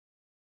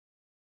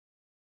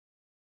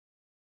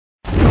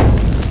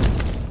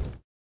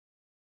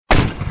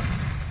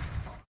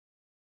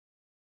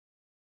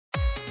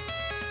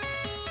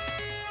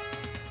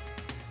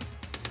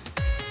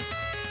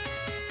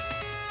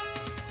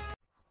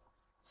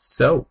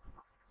So,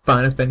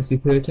 Final Fantasy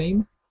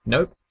 13?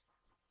 Nope.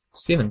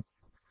 7.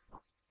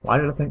 Why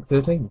did I think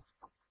 13?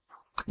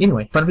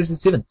 Anyway, Final Fantasy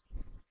 7.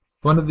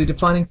 One of the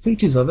defining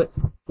features of it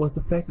was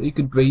the fact that you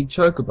could breed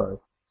chocobo.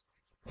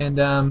 And,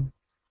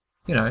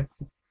 you know,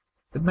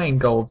 the main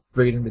goal of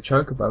breeding the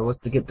chocobo was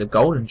to get the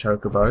golden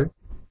chocobo,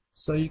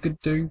 so you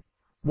could do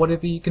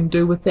whatever you can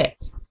do with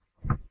that.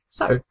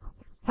 So,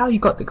 how you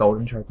got the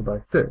golden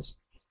chocobo? First,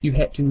 you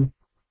had to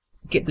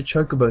get the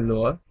chocobo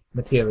lure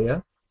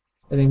materia,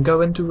 and then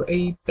go into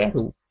a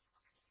battle,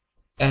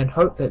 and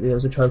hope that there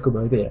was a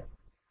chocobo there.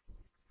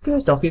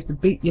 First off, you have to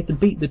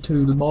beat the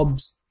two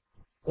mobs,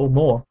 or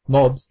more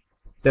mobs,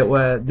 that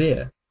were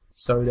there,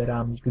 so that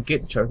you could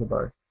get the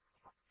chocobo.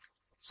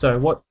 So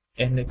what?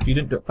 And if you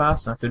didn't do it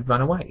fast enough, it'd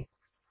run away.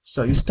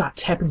 So you start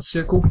tapping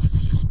circle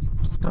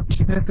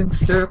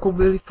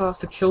really fast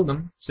to kill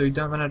them, so you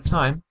don't run out of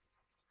time.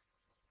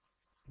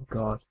 Oh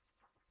god.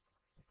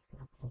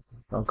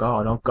 Oh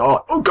god, oh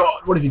god, oh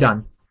god, what have you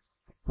done?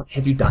 What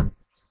have you done?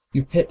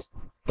 You hit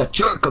the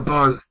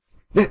chocobo!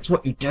 That's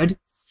what you did!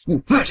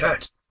 You hit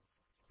it!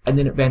 And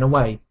then it ran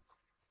away.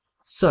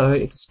 So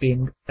you have to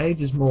spend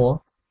ages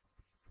more,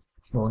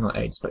 well not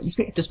ages, but you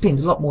have to spend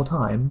a lot more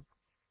time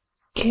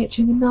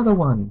catching another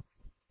one.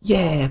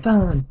 Yeah,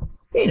 fun!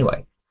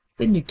 Anyway,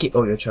 then you get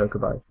all your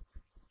chocobo.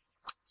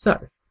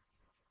 So,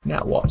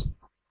 now what?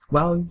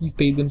 Well, you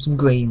feed them some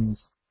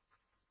greens.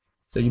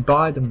 So you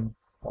buy them,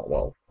 oh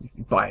well,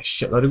 you buy a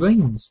shitload of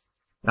greens.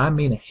 I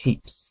mean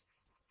heaps.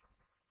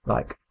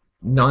 Like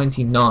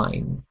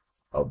 99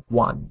 of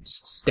one.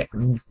 Just stack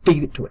them and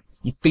feed it to it.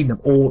 You feed it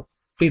all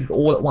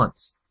at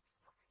once.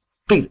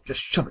 Feed it,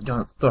 just shove it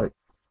down its throat.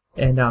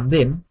 And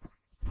then,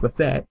 with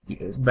that,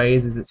 it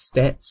raises its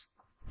stats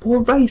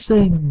for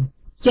racing!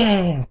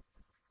 Yeah!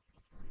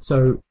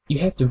 So, you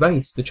have to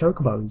race the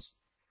chocobos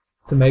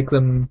to make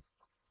them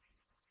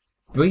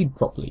breed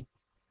properly.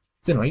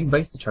 So anyway, you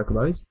race the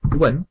chocobos, you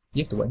win,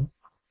 you have to win.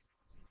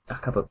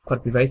 Quite a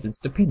few races,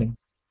 depending.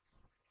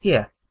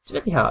 Yeah, it's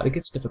really hard, it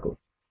gets difficult.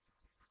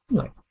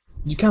 Anyway,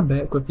 you come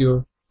back with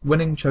your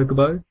winning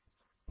chocobo, and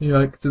you're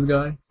like to the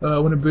guy, I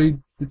want to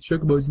breed the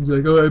chocobos, and he's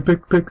like, alright,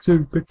 pick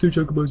two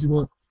chocobos you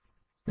want.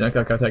 You're like,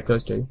 okay, I'll take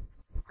those two.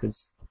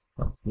 Because,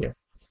 well, yeah.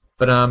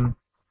 But,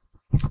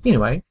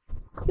 anyway.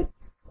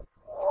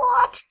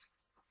 What?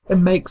 It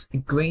makes a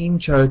green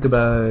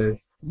chocobo.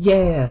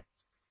 Yeah!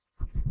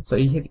 So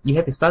you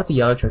have to start with a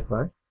yellow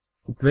chocobo,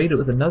 you breed it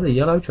with another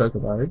yellow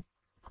chocobo,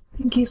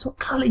 and guess what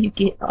colour you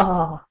get?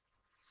 Ah!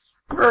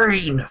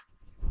 Green!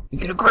 You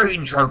get a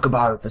green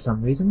chocobo for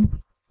some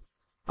reason.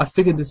 I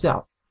figured this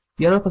out.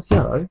 Yellow plus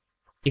yellow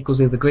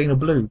equals either green or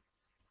blue,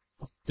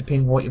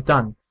 depending on what you've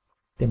done.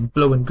 Then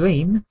blue and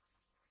green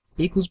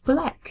equals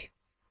black.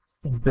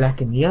 And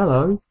black and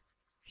yellow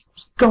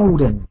equals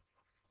golden.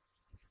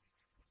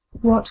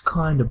 What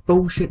kind of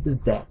bullshit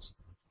is that?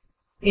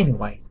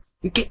 Anyway,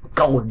 you get the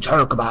golden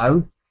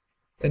chocobo,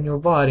 and you're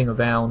riding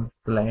around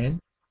the land,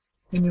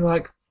 and you're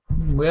like,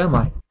 where am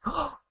I?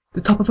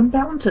 The top of a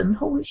mountain!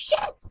 Holy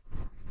shit!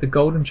 The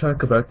golden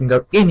chocobo can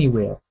go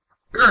anywhere.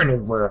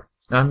 Anywhere!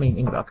 I mean,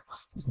 anywhere.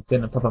 You can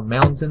stand on top of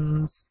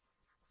mountains,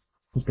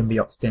 you can be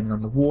up standing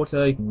on the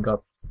water, you can go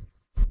up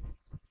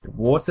the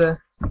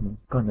water, you can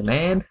go on the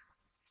land.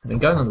 I mean,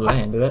 going on the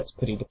land, that's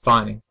pretty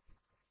defining.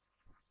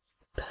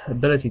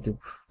 Ability to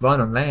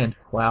run on land,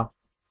 wow.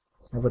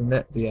 Wouldn't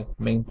that be a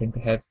main thing to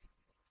have?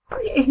 Oh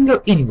yeah, you can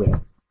go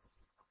anywhere.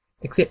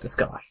 Except the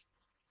sky.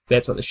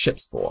 That's what the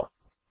ship's for.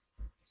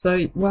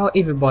 So, while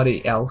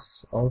everybody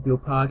else of your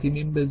party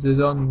members is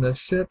on the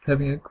ship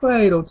having a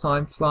great old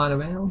time flying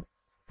around,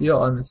 you're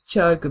on this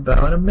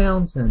chocobo on a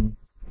mountain.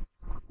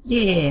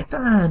 Yeah,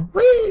 fun!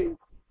 Woo!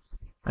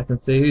 I can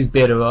see who's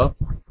better off.